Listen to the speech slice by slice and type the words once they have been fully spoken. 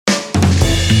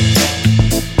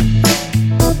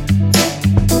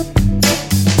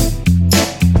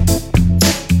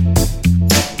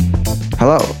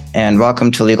Hello, and welcome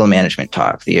to Legal Management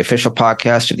Talk, the official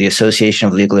podcast of the Association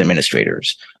of Legal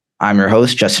Administrators. I'm your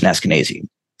host, Justin Eskenazi.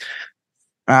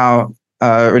 Now,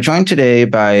 we're joined today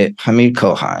by Hamid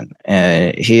Kohan.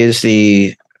 He is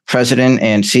the president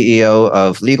and CEO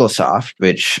of LegalSoft,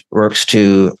 which works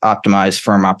to optimize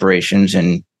firm operations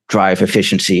and drive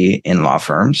efficiency in law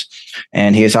firms.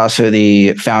 And he is also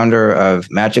the founder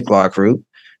of Magic Law Group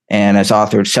and has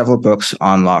authored several books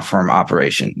on law firm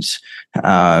operations.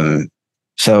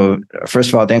 So first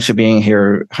of all, thanks for being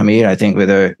here, Hamid. I think with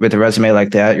a resume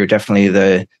like that, you're definitely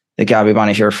the guy we want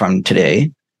to hear from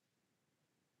today.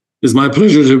 It's my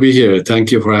pleasure to be here.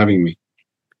 Thank you for having me.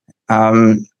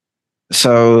 I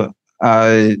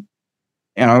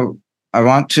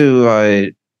want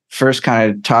to first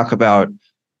kind of talk about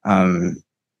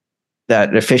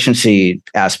that efficiency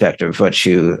aspect of what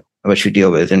you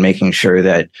deal with, and making sure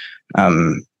that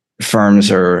firms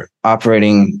are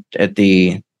operating at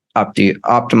the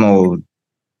optimal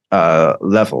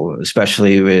level,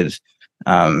 especially with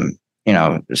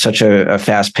such a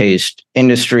fast-paced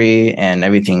industry, and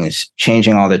everything is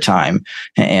changing all the time.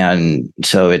 And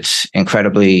so it's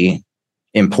incredibly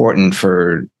important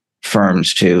for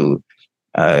firms to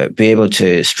be able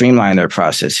to streamline their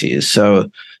processes.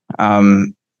 So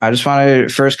I just want to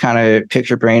first kind of pick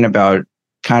your brain about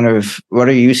kind of what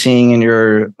are you seeing in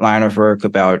your line of work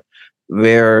about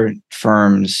where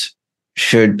firms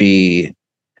should be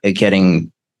getting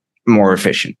more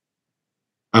efficient?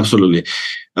 Absolutely.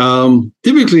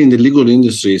 Typically in the legal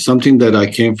industry, something that I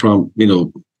came from,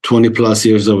 20 plus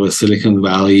years of a Silicon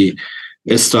Valley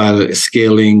style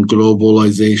scaling,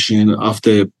 globalization of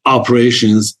the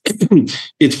operations,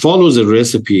 it follows a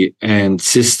recipe and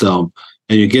system,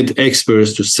 and you get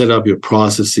experts to set up your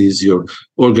processes, your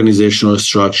organizational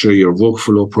structure, your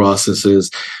workflow processes,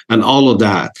 and all of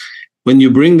that. When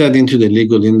you bring that into the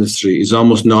legal industry, it's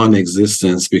almost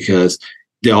non-existent because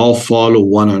they all follow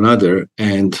one another.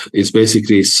 And it's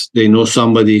basically, they know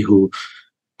somebody who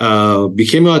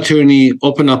became an attorney,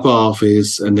 opened up an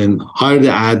office, and then hired the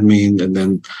admin, and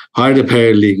then hired a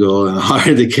paralegal, and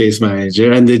hired the case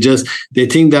manager. And they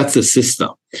think that's the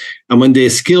system. And when they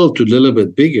scale to a little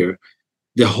bit bigger,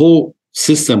 the whole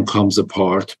system comes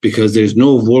apart because there's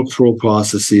no workflow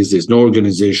processes, there's no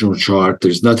organizational chart,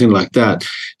 there's nothing like that.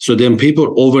 So then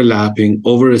people overlapping,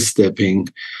 overstepping,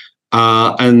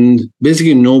 and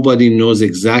basically nobody knows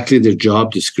exactly their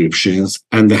job descriptions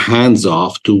and the hands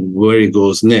off to where it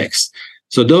goes next.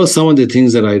 So those are some of the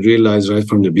things that I realized right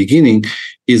from the beginning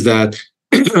is that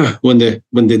when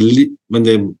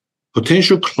the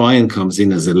potential client comes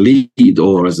in as a lead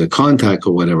or as a contact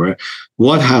or whatever,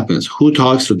 what happens? Who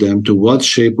talks to them? To what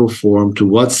shape or form? To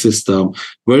what system?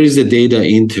 Where is the data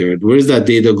entered? Where is that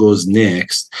data goes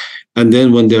next? And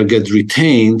then when they get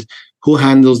retained, who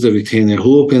handles the retainer?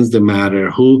 Who opens the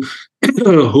matter? Who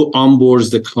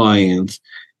onboards the client?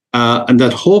 And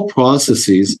that whole process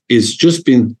is just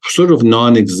been sort of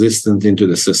non-existent into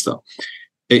the system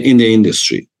in the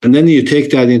industry. And then you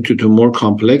take that into more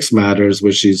complex matters,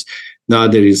 which is now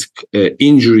there is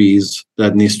injuries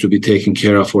that needs to be taken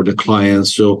care of for the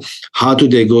clients. So how do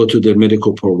they go to the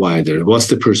medical provider? What's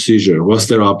the procedure? What's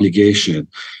their obligation?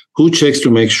 Who checks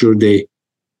to make sure they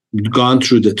gone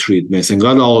through the treatments and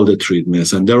got all the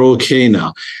treatments and they're okay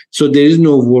now? So there is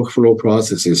no workflow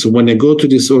processes. So when they go to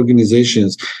these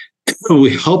organizations,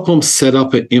 we help them set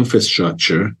up an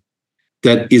infrastructure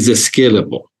that is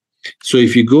scalable. So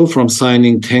if you go from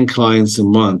signing 10 clients a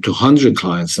month to 100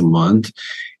 clients a month,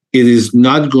 it is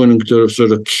not going to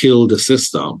sort of kill the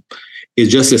system. It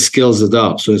just scales it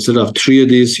up. So instead of 3 of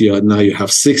these, now you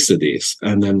have 6 of these,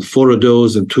 and then 4 of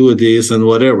those and 2 of these and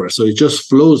whatever. So it just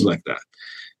flows like that.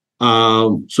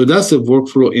 So that's the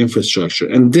workflow infrastructure.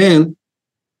 And then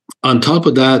on top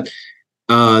of that,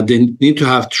 they need to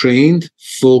have trained,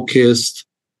 focused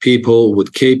people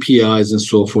with KPIs and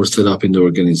so forth set up in the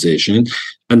organization.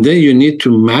 And then you need to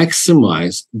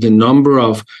maximize the number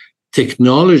of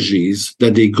technologies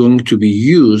that they're going to be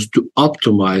used to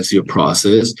optimize your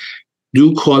process,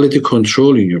 do quality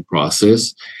control in your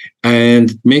process,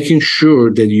 and making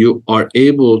sure that you are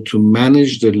able to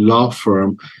manage the law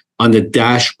firm on a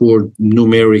dashboard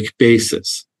numeric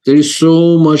basis. There is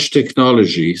so much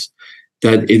technologies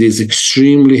that it is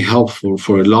extremely helpful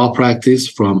for a law practice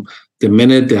from the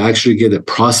minute they actually get a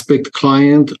prospect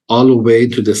client all the way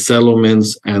to the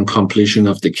settlements and completion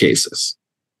of the cases.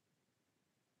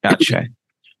 Gotcha.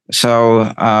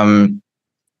 So, I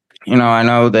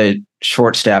know that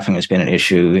short staffing has been an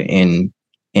issue in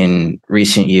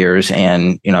recent years.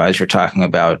 And, as you're talking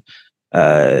about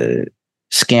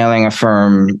scaling a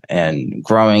firm and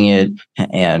growing it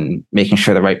and making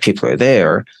sure the right people are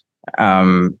there,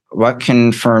 What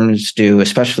can firms do,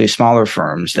 especially smaller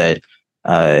firms that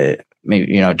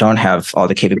maybe don't have all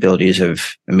the capabilities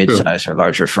of mid-sized or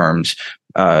larger firms?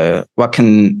 What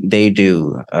can they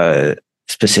do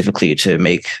specifically to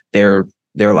make their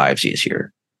lives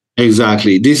easier?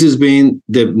 Exactly. This has been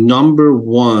the number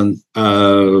one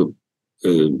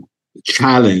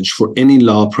challenge for any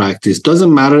law practice.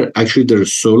 Doesn't matter actually they're a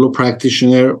solo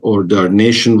practitioner or they're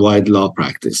nationwide law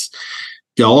practice.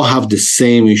 They all have the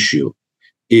same issue,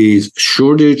 is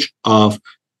shortage of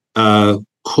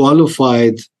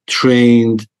qualified,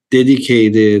 trained,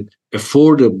 dedicated,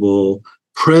 affordable,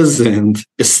 present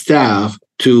staff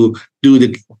to do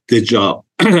the job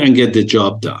and get the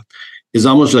job done. It's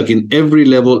almost like in every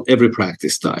level, every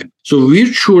practice type. So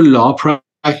virtual law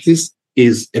practice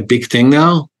is a big thing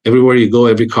now. Everywhere you go,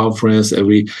 every conference,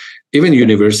 even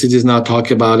universities now talk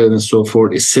about it and so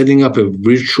forth, is setting up a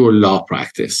virtual law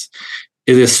practice.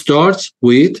 It starts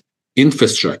with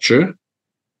infrastructure,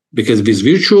 because if it's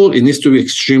virtual, it needs to be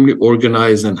extremely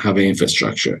organized and have an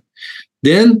infrastructure.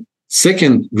 Then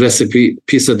second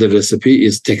piece of the recipe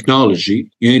is technology.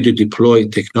 You need to deploy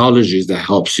technologies that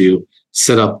helps you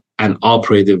set up and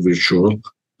operate a virtual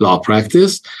law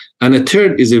practice. And the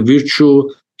third is a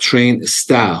virtual trained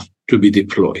staff to be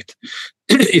deployed.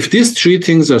 If these three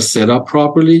things are set up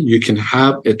properly, you can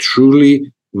have a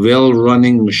truly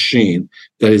well-running machine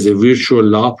that is a virtual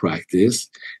law practice,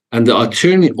 and the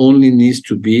attorney only needs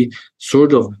to be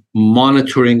sort of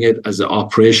monitoring it as an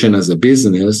operation, as a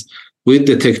business, with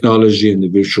the technology and the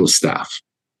virtual staff.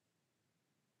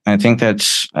 I think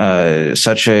that's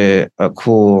such a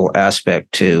cool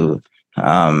aspect to,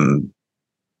 kind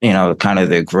of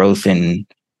the growth in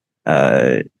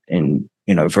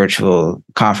virtual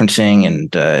conferencing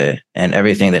and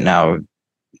everything, that now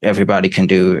everybody can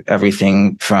do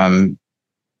everything from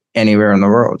anywhere in the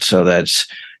world. So that's,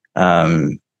 I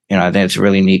think it's a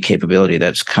really neat capability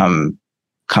that's come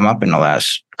up in the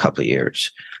last couple of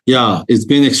years. Yeah, it's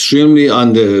been extremely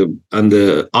on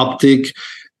the uptick,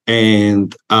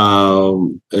 and a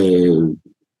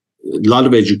lot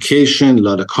of education, a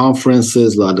lot of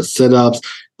conferences, a lot of setups,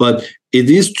 but it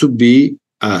needs to be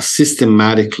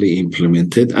systematically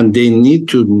implemented, and they need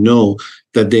to know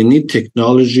that they need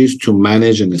technologies to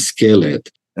manage and scale it.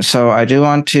 So I do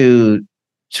want to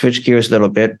switch gears a little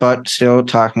bit, but still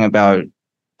talking about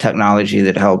technology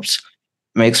that helps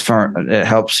make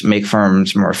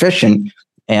firms more efficient,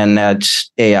 and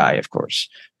that's AI, of course.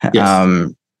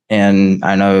 Yes. And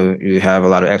I know you have a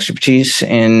lot of expertise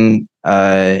in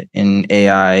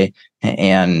AI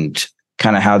and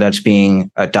kind of how that's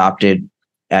being adopted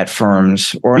at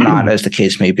firms or not, as the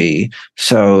case may be.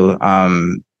 So,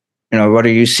 what are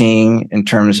you seeing in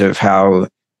terms of how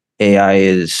AI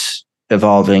is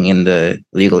evolving in the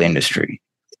legal industry?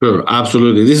 Sure,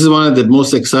 absolutely. This is one of the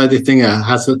most exciting things that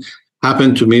has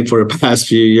happened to me for the past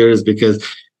few years, because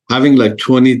having like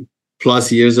 20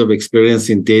 plus years of experience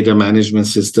in data management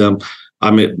system,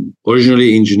 I'm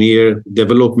originally engineer,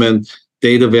 development,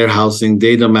 data warehousing,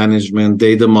 data management,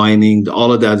 data mining,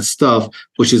 all of that stuff,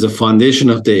 which is a foundation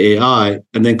of the AI,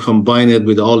 and then combine it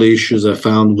with all the issues I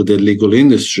found with the legal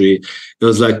industry. It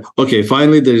was like, okay,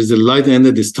 finally there is a light at the end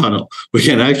of this tunnel. We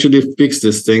can actually fix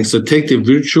this thing. So take the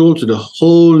virtual to the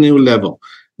whole new level.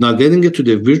 Now getting it to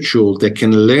the virtual that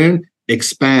can learn,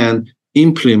 expand,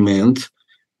 implement,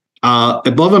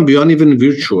 above and beyond even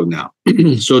virtual now.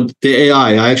 So the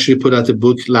AI, I actually put out a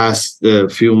book last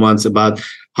few months about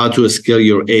how to scale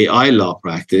your AI law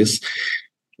practice.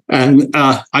 And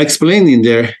I explained in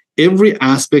there every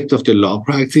aspect of the law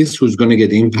practice who's going to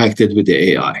get impacted with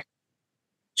the AI.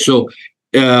 So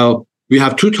we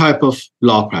have two types of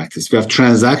law practice. We have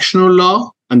transactional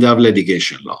law and we have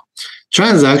litigation law.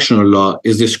 Transactional law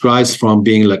is described from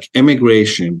being like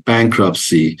immigration,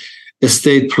 bankruptcy,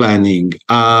 estate planning,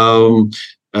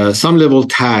 some level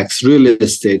tax, real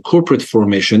estate, corporate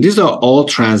formation. These are all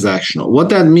transactional. What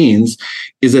that means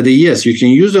is that, yes, you can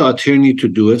use the attorney to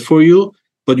do it for you,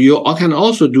 but you can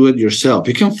also do it yourself.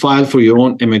 You can file for your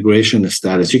own immigration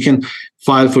status. You can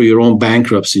file for your own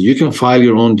bankruptcy. You can file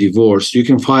your own divorce. You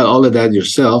can file all of that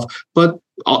yourself, but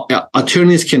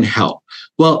attorneys can help.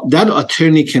 Well, that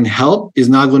attorney can help is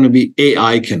not going to be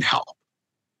AI can help.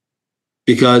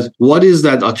 Because what is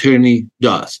that attorney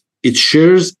does? It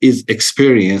shares its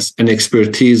experience and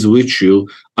expertise with you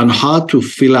on how to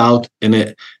fill out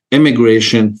an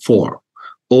immigration form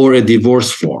or a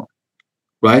divorce form,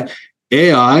 right?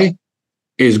 AI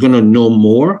is going to know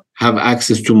more, have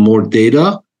access to more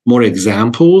data, more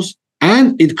examples,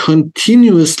 and it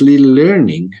continuously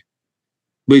learning,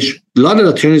 which a lot of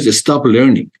attorneys stop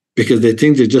learning because they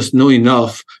think they just know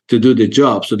enough to do the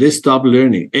job. So they stop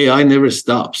learning. AI never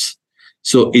stops.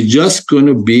 So it's just going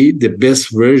to be the best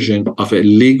version of a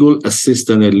legal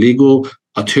assistant, a legal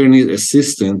attorney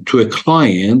assistant to a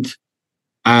client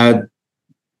at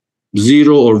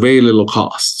zero or very little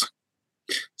cost.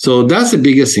 So that's the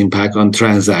biggest impact on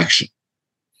transaction.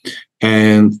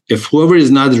 And if whoever is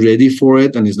not ready for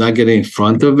it and is not getting in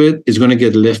front of it is going to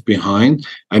get left behind.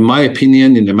 In my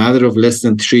opinion, in a matter of less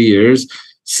than 3 years,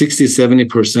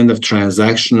 60-70% of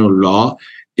transactional law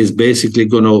is basically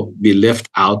going to be left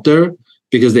out there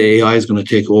because the AI is going to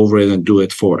take over it and do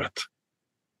it for it.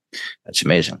 That's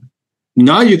amazing.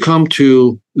 Now you come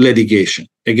to litigation.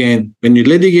 Again, when you're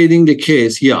litigating the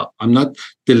case,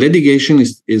 the litigation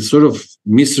is sort of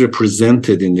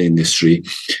misrepresented in the industry.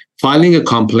 Filing a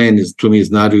complaint to me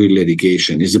is not really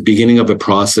litigation. It's the beginning of a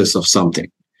process of something.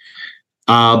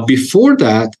 Before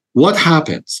that, what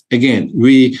happens? Again,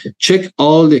 we check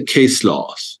all the case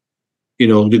laws.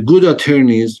 The good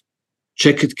attorneys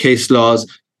check case laws,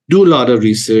 do a lot of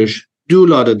research, do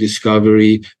a lot of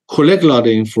discovery, collect a lot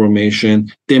of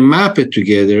information. They map it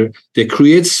together. They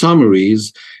create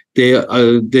summaries.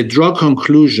 They draw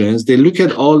conclusions. They look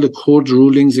at all the court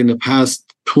rulings in the past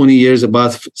 20 years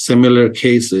about similar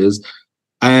cases,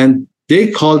 and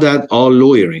they call that all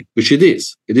lawyering, which it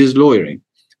is. It is lawyering,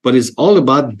 but it's all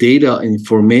about data,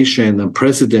 information, and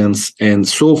precedents, and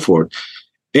so forth.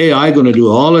 AI going to do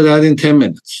all of that in 10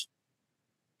 minutes,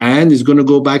 and it's going to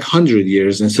go back 100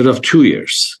 years instead of 2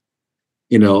 years.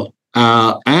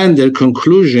 And their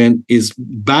conclusion is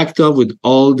backed up with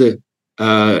all the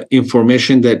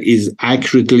information that is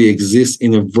accurately exists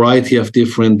in a variety of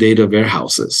different data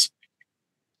warehouses.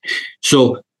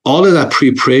 So all of that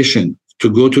preparation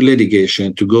to go to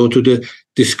litigation, to go to the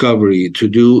discovery, to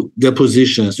do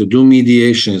depositions, to do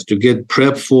mediations, to get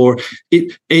prep for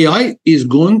it, AI is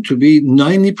going to be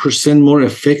 90% more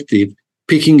effective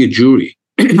picking a jury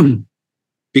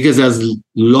because there's a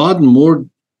lot more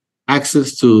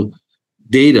access to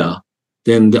data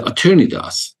than the attorney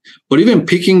does. Or even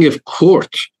picking a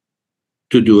court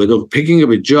to do it, or picking up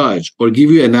a judge, or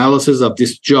give you analysis of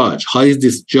this judge. How is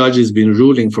this judge has been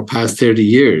ruling for past 30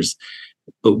 years?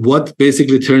 What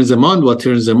basically turns them on, what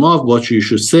turns them off, what you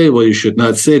should say, what you should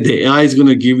not say. The AI is going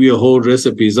to give you a whole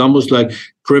recipe. It's almost like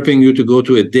prepping you to go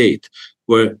to a date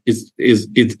where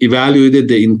it evaluated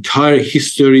the entire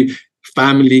history,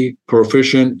 family,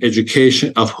 profession,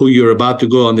 education of who you're about to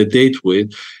go on the date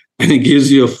with. And it gives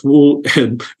you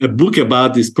a book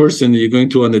about this person that you're going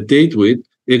to on a date with.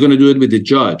 They're going to do it with the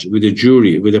judge, with the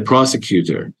jury, with the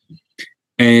prosecutor.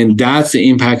 And that's the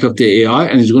impact of the AI,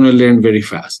 and it's going to learn very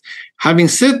fast. Having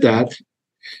said that,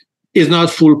 it's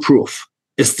not foolproof.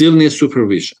 It still needs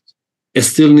supervision. It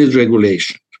still needs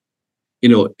regulation.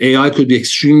 AI could be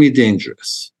extremely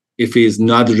dangerous if it's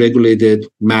not regulated,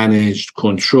 managed,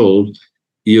 controlled.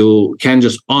 You can't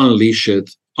just unleash it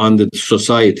on the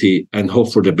society and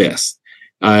hope for the best.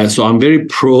 So I'm very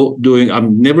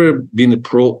I've never been a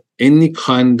pro any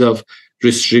kind of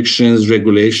restrictions,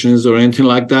 regulations, or anything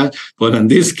like that. But in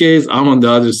this case, I'm on the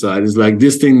other side. It's like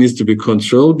this thing needs to be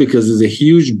controlled because it's a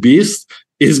huge beast.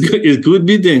 It could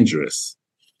be dangerous.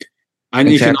 And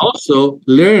exactly. You can also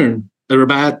learn the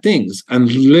bad things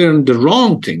and learn the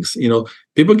wrong things.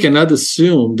 People cannot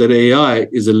assume that AI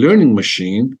is a learning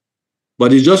machine,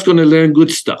 but it's just going to learn good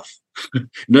stuff.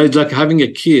 It's like having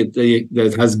a kid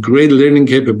that has great learning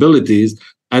capabilities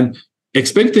and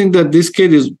expecting that this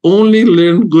kid is only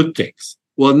learn good things.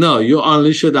 Well, no, you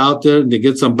unleash it out there, and they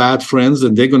get some bad friends,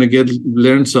 and they're going to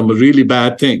learn some really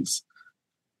bad things.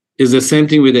 It's the same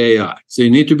thing with AI. So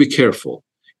you need to be careful.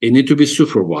 It needs to be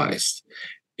supervised.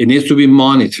 It needs to be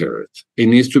monitored. It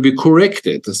needs to be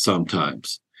corrected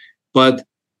sometimes. But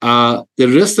the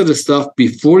rest of the stuff,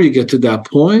 before you get to that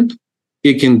point,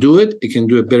 it can do it. It can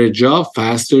do a better job,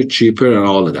 faster, cheaper, and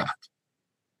all of that.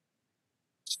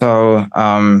 So,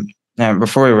 now,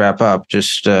 before we wrap up,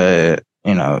 just one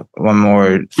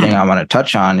more thing I want to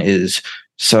touch on is,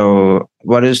 so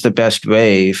what is the best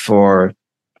way for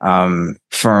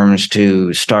firms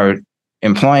to start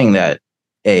employing that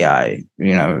AI?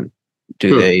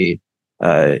 Do they,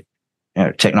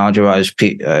 technology-wise,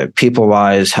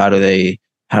 people-wise, how do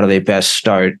they best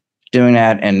start doing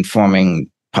that and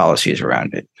forming policies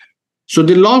around it? So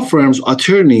the law firms,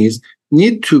 attorneys,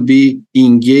 need to be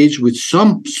engaged with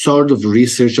some sort of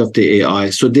research of the AI.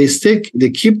 So they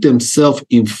keep themselves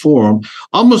informed,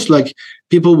 almost like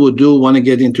people would want to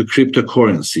get into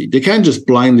cryptocurrency. They can't just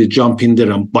blindly jump in there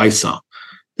and buy some.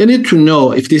 They need to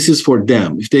know if this is for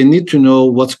them, if they need to know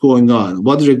what's going on,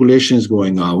 what regulation is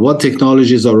going on, what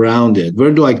technology is around it,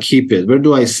 where do I keep it, where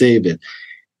do I save it.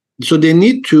 So they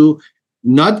need to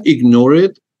not ignore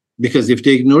it, because if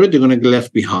they ignore it, they're going to get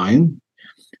left behind.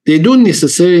 They don't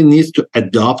necessarily need to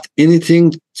adopt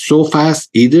anything so fast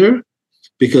either,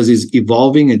 because it's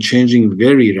evolving and changing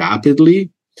very rapidly.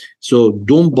 So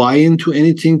don't buy into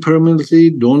anything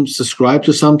permanently. Don't subscribe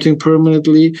to something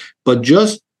permanently, but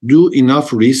just do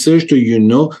enough research to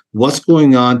know what's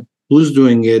going on, who's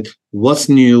doing it, what's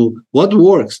new, what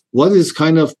works, what is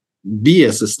kind of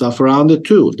BS stuff around it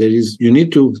too. You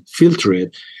need to filter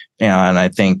it. Yeah, and I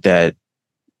think that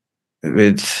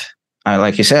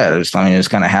like you said, it's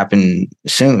going to happen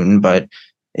soon, but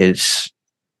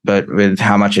with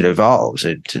how much it evolves,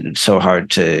 it's so hard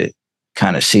to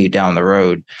kind of see down the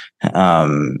road,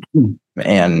 and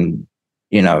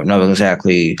know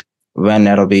exactly when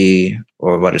that'll be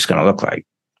or what it's going to look like.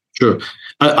 Sure.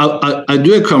 I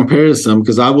do a comparison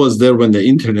because I was there when the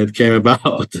internet came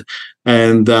about,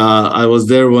 and I was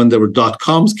there when there were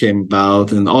 .coms came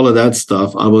about and all of that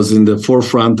stuff. I was in the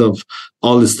forefront of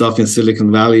all this stuff in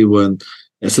Silicon Valley when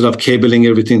instead of cabling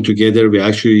everything together, we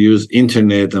actually use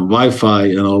internet and Wi-Fi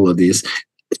and all of this.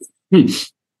 You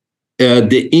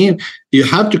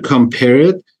have to compare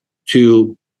it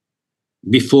to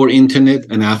before internet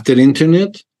and after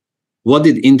internet. What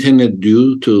did internet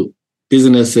do to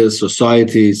businesses,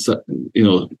 societies,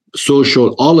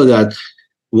 social, all of that?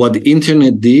 What the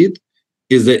internet did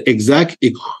is the exact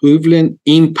equivalent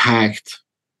impact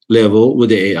level with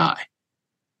the AI.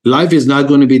 Life is not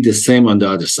going to be the same on the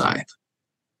other side.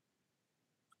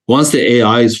 Once the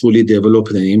AI is fully developed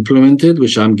and implemented,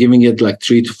 which I'm giving it like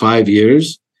 3 to 5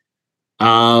 years,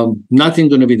 nothing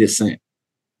going to be the same.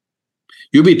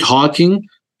 You'll be talking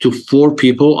to 4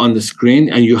 people on the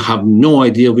screen and you have no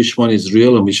idea which one is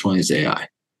real and which one is AI.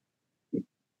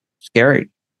 Scary.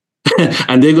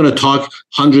 And they're going to talk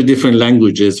 100 different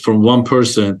languages from one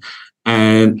person.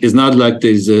 And it's not like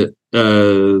there's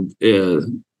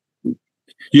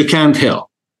you can't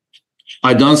tell.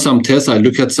 I done some tests. I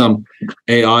look at some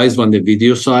AIs on the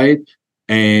video side,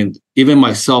 and even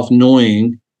myself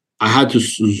knowing, I had to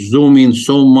zoom in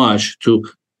so much to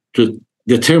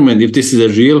determine if this is a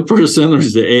real person or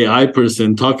is the AI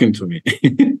person talking to me.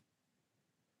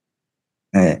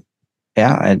 As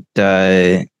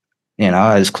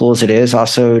cool as it is,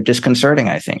 also disconcerting,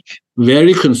 I think.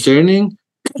 Very concerning.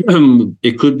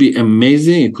 It could be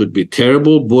amazing. It could be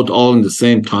terrible, both all in the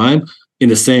same time, in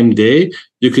the same day.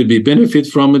 You could benefit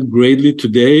from it greatly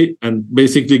today and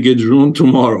basically get ruined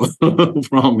tomorrow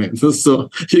from it.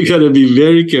 So you got to be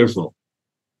very careful.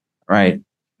 Right.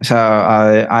 So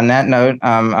on that note,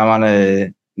 I want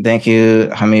to thank you,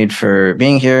 Hamid, for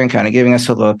being here and kind of giving us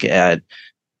a look at,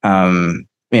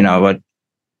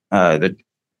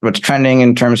 what's trending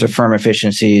in terms of firm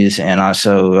efficiencies, and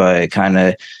also kind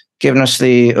of giving us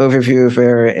the overview of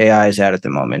where AI is at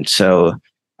the moment. So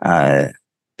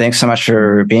thanks so much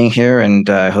for being here, and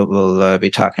I hope we'll be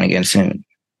talking again soon.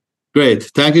 Great.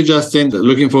 Thank you, Justin.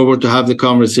 Looking forward to have the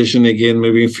conversation again,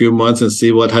 maybe in a few months, and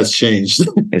see what has changed.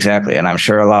 Exactly. And I'm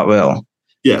sure a lot will.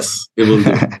 Yes, it will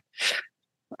do.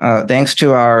 Thanks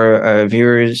to our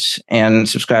viewers and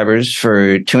subscribers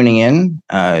for tuning in.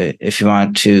 If you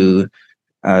want to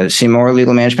see more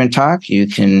legal management talk, you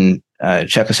can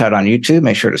check us out on YouTube.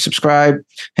 Make sure to subscribe,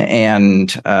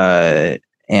 and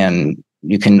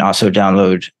you can also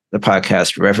download the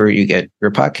podcast wherever you get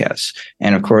your podcasts.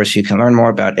 And of course, you can learn more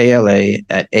about ALA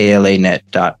at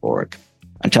alanet.org.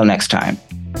 Until next time.